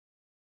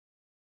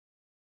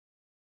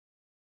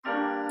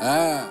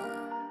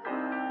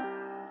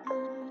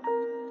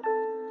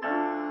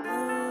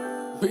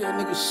Real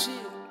nigga shit.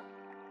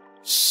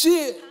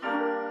 Shit.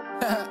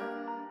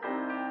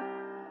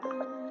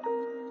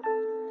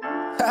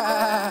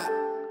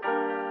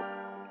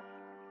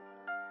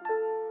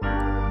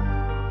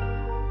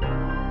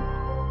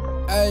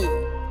 Hey,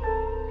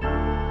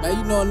 man,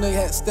 you know a nigga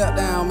had to step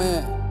down,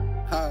 man.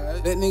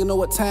 That nigga know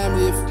what time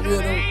it is for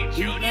real though.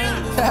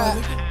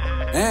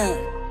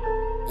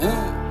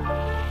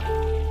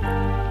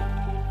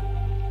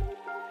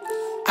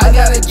 I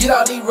gotta get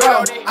out these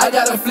routes, I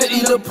gotta flip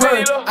these little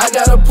perks, I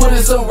gotta put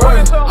in some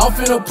work. I'm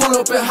finna pull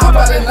up and hop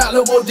out and knock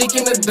little dick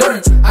in the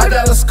dirt. I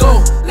gotta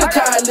scope, look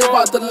how I live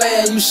out the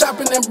land. You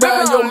shopping and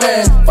buying your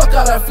man, fuck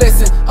all that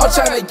flexing. I'm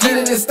tryna get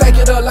it and stack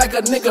it up like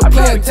a nigga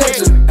playing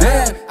Tetris.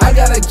 I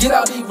gotta get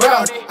out these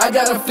routes, I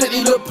gotta flip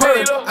these little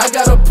perks, I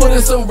gotta put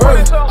in some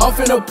work. I'm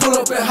finna pull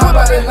up and hop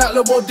out and knock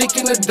little dick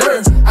in the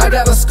dirt. I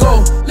gotta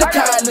scope, look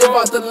how I live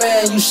out the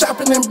land. You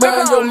shopping and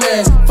buying your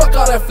man, fuck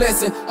all that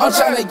flexing. I'm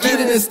tryna get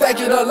it and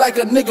stack it up like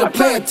a nigga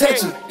playing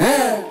Tetris.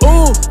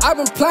 Ooh, I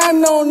been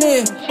plotting on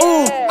it.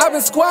 Ooh, I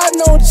been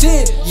squatting on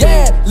jit.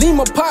 Yeah, leave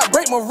my pot,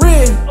 break my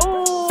rib.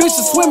 Fish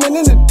are swimming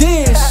in the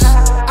dish.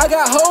 I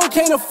got hoes,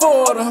 can't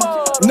afford them.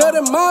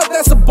 Nothing mouth,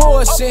 that's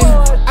abortion.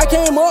 I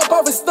came up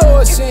off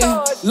extortion.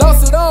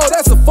 Lost it all,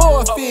 that's a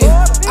forfeit.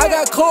 I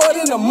got caught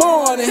in the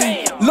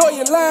morning.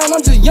 Lawyer line,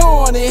 I'm just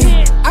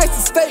yawning.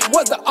 Ice State,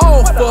 what the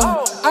offer?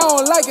 I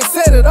don't like it,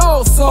 said it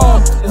awesome.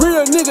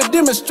 Real nigga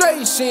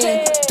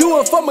demonstration. Do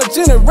it for my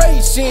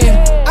generation.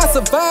 I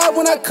survived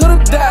when I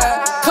could've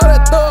died. Call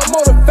that thug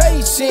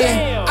motivation.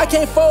 I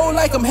can't fold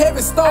like I'm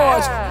heavy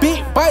starch.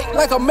 Big bite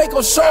like I make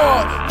a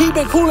shark. He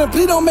been coolin',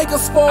 please don't make a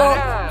spark.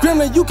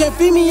 Gremlin, you can't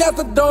feed me out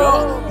the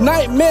door.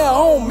 Nightmare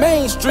on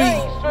Main Street.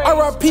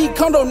 R.I.P.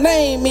 Condo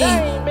name me.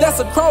 That's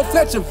a Crow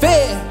Fletcher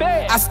vet.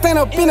 I stand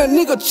up in a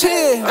nigga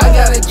chair. I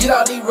gotta get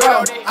out these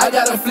routes, I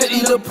gotta flip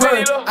these little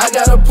perks, I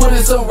gotta put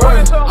in some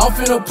work. I'm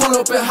finna pull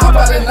up and hop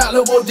out and knock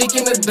little dick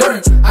in the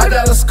dirt. I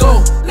gotta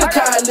scope, look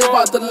how I live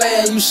out the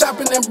land. You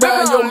shopping and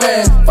buying your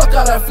man, fuck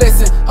all that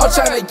flexing. I'm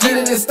tryna get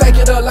it and stack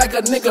it up like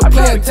a nigga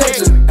playing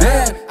Tetris.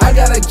 I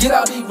gotta get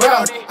out these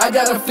routes, I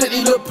gotta flip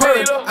these little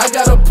perks, I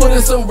gotta put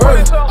in some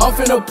work. I'm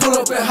finna pull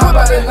up and hop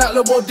out and knock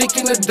little dick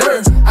in the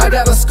dirt. I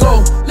gotta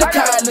scope, look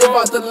how I live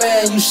out the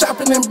land. You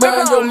shopping and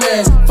buying your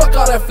man, fuck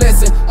all that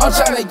flexing. I'm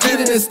tryna get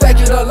it and stack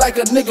it up like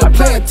a nigga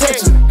playing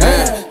Tetris.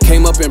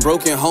 Came up in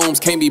broken homes,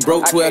 can't be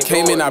broke. 12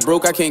 came in, I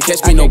broke, I can't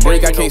catch me no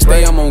break. I can't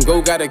stay, I'm on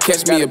go, gotta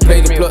catch me a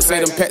play. The plug say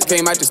them pets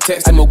came, I just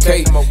text them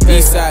okay.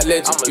 Eastside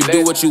legend, you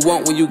do what you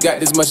want when you got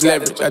this much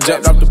leverage. I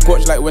jumped off the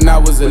porch like when I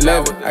was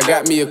 11. I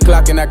got me a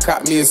clock and I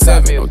caught me a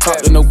 7. Don't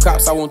talk to no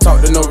cops, I won't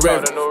talk to no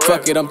reverend.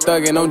 Fuck it, I'm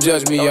thugging, don't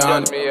judge me, your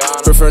honor.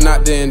 Prefer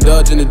not to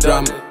indulge in the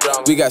drama.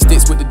 We got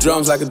sticks with the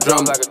drums like a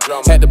drummer.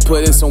 Had to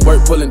put in some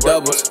work pulling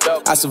doubles.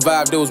 I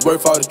survived, it was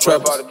worth all the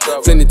trouble.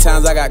 Plenty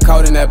times I got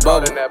caught in that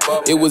bubble.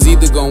 It was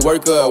either gonna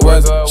work or it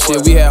wasn't.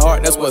 Shit, we had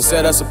heart, that's what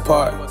set us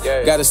apart.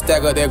 Gotta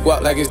stack up that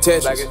guap like it's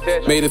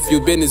Tetris. Made a few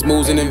business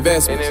moves and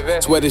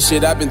investments. Swear the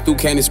shit I've been through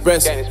can't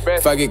express it.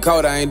 If I get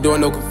caught, I ain't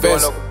doing no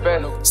confessing.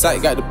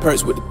 Sight got the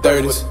perks with the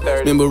 30s.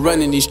 Remember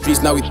running these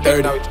streets, now we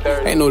 30.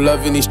 Ain't no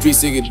love in these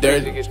streets, it get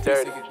dirty.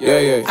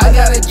 Yeah. I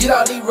gotta get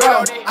out these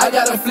routes, I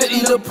gotta flip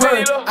these little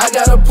perks, I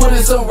gotta put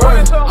in some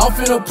work. I'm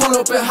finna pull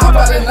up and hop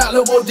out and knock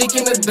little dick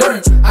in the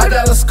dirt. I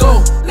gotta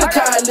scope, look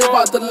how I live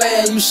out the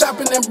land. You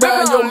shopping and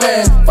buying your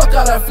man, fuck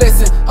all that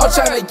flexing. I'm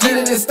tryna get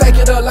it and stack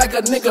it up like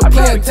a nigga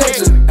playing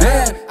Tetris.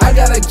 I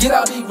gotta get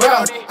out these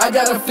routes, I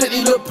gotta flip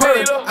these little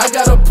perks, I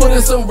gotta put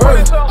in some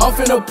work. I'm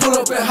finna pull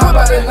up and hop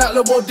out and knock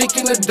little dick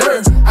in the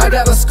dirt. I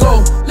gotta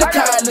scope, look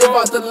how I live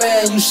out the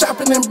land. You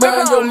shopping and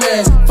buying your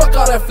man, fuck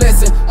all that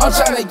flexing. I'm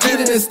tryna get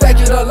it and stack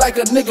it up like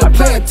a nigga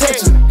playing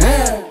Tetris.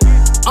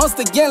 I'm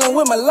still gambling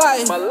with my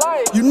life.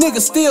 You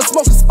niggas still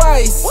smoking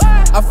spice.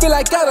 I feel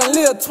like I done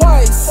lived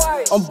twice.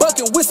 I'm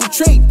bucking with some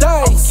trick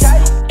dice.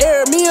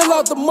 Air meal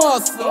off the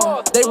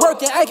muscle. They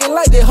working, acting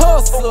like they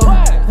hustle.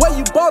 Where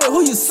you bought it,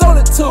 who you sold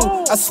it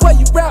to? I swear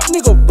you rap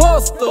nigga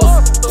busters.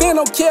 Then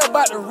don't care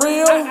about the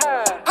real.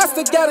 I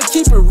still gotta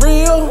keep it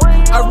real.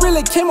 I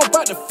really came up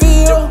out the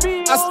field.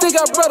 I still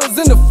got brothers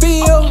in the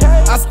field.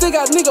 I still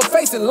got nigga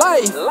facing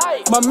life.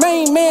 My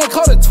main man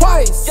caught it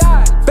twice.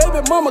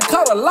 Baby mama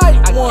caught a light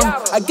one.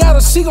 I got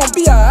her, she gon'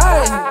 be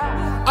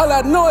alright. All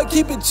I know is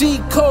keep it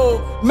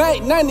G-code.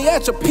 Mac 90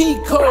 at your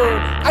P-code.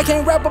 I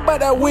can't rap about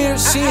that weird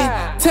shit.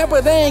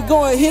 Tampa, they ain't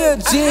going here,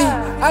 G.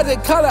 I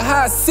just call it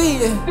how I see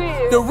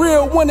it. The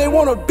real one, they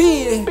wanna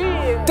be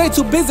it. They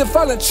too busy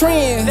following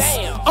trends.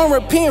 I'm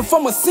repenting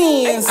for my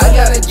sins. I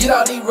gotta get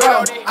out these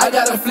routes, I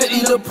gotta flip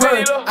these little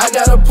perks, I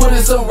gotta put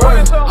in some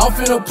work. I'm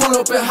finna pull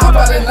up and hop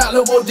out and knock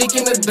little dick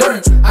in the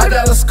dirt. I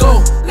gotta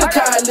scope, look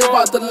how I live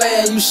out the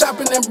land. You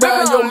shopping and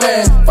buying your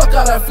man, fuck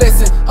all that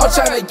flexing. I'm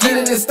tryna get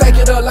it and stack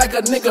it up like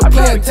a nigga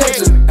playing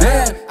Tetris.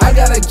 I I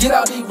gotta get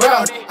out these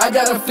routes, I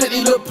gotta flip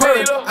these little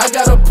purrs, I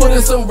gotta put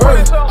in some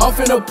work. I'm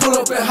finna pull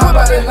up and hop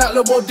out and knock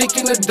little more dick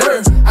in the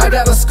dirt. I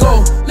got a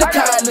scope, look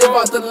how I live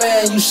off the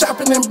land. You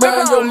shopping and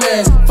burn your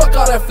man, fuck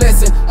all that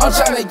flexing. I'm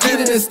tryna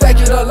get it and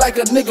stack it up like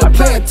a nigga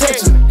playing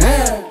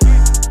Tetris.